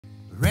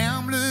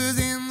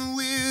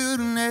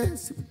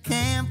us. We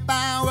can't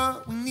find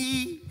what we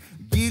need.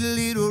 Get a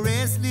little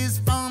restless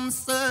from the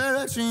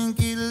search and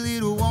get a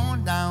little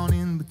worn down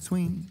in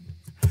between.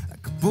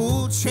 Like a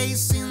bull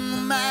chasing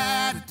the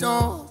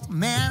matador, a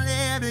man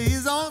left to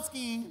his own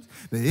schemes.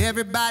 But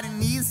everybody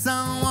needs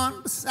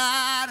someone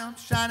beside him,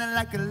 shining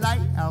like a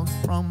lighthouse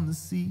from the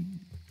sea.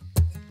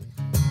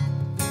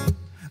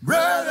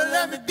 Brother,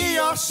 let me be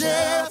your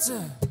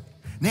shelter,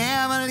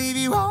 never leave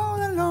you all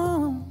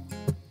alone.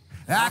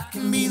 I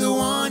can be the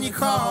one you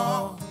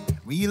call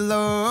when you're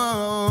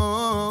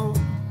low.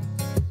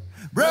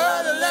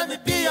 Brother, let me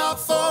be your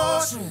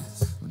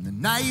fortress when the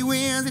night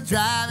winds are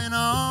driving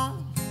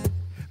on.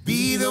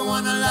 Be the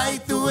one to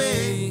light the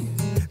way,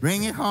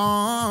 bring it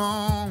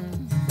home.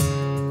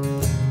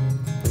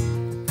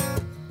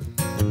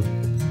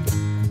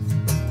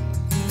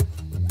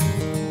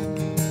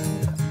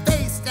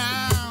 Face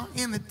down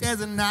in the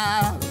desert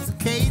now, there's a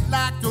cage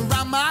locked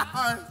around my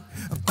heart.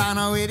 I found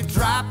a way to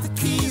drop the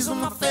keys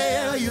when my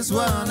failures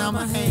were. Now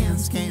my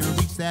hands can't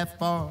reach that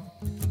far.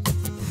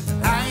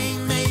 I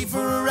ain't made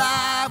for a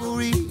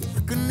rivalry, I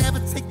could never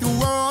take the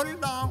world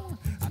alone.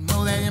 I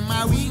know that in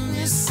my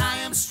weakness I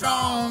am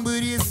strong,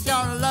 but it's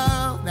your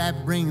love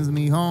that brings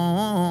me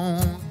home.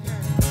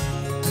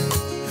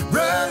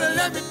 Brother,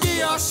 let me be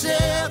your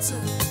shelter,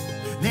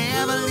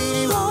 never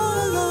leave you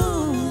all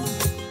alone.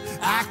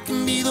 I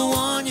can be the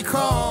one you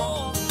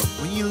call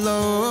when you're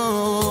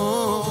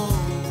low.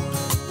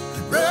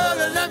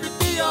 Brother, let me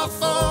be your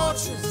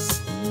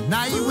fortress,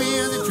 now you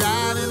winds are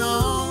driving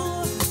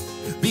on.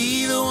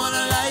 Be the one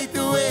to light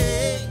the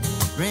way,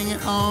 bring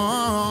it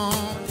home.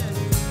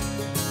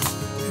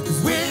 'Cause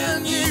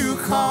when you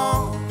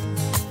call,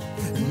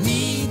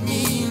 need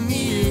me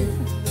near,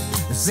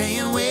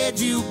 saying where'd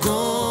you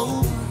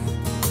go?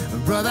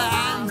 Brother,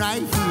 I'm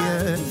right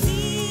here.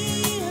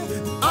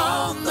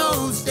 On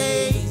those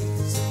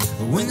days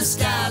when the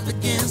sky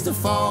begins to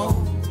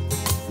fall,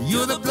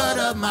 you're the blood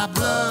of my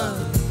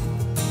blood,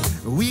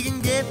 we can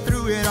get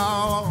through it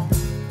all.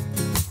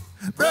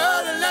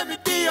 Brother, let me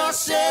be your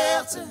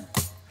shelter,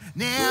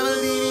 never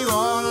leave you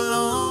all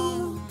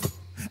alone.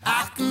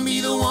 I can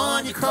be the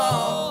one you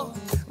call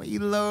when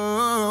you're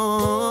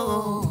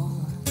low.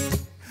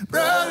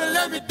 Brother,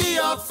 let me be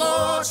your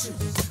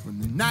fortress when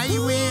the night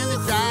winds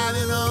are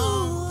driving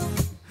on.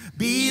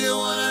 Be the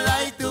one to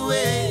light the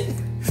way,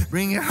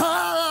 bring it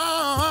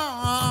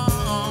home.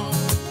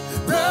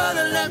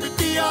 Brother, let me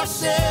be your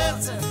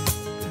shelter,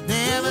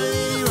 never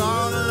leave you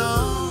all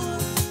alone.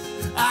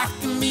 I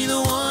can be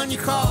the one you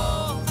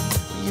call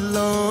when you're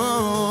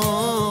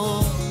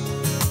low.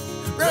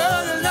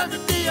 Brother, let me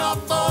be your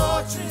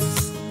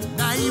fortress,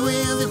 now you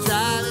winds are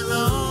driving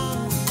on.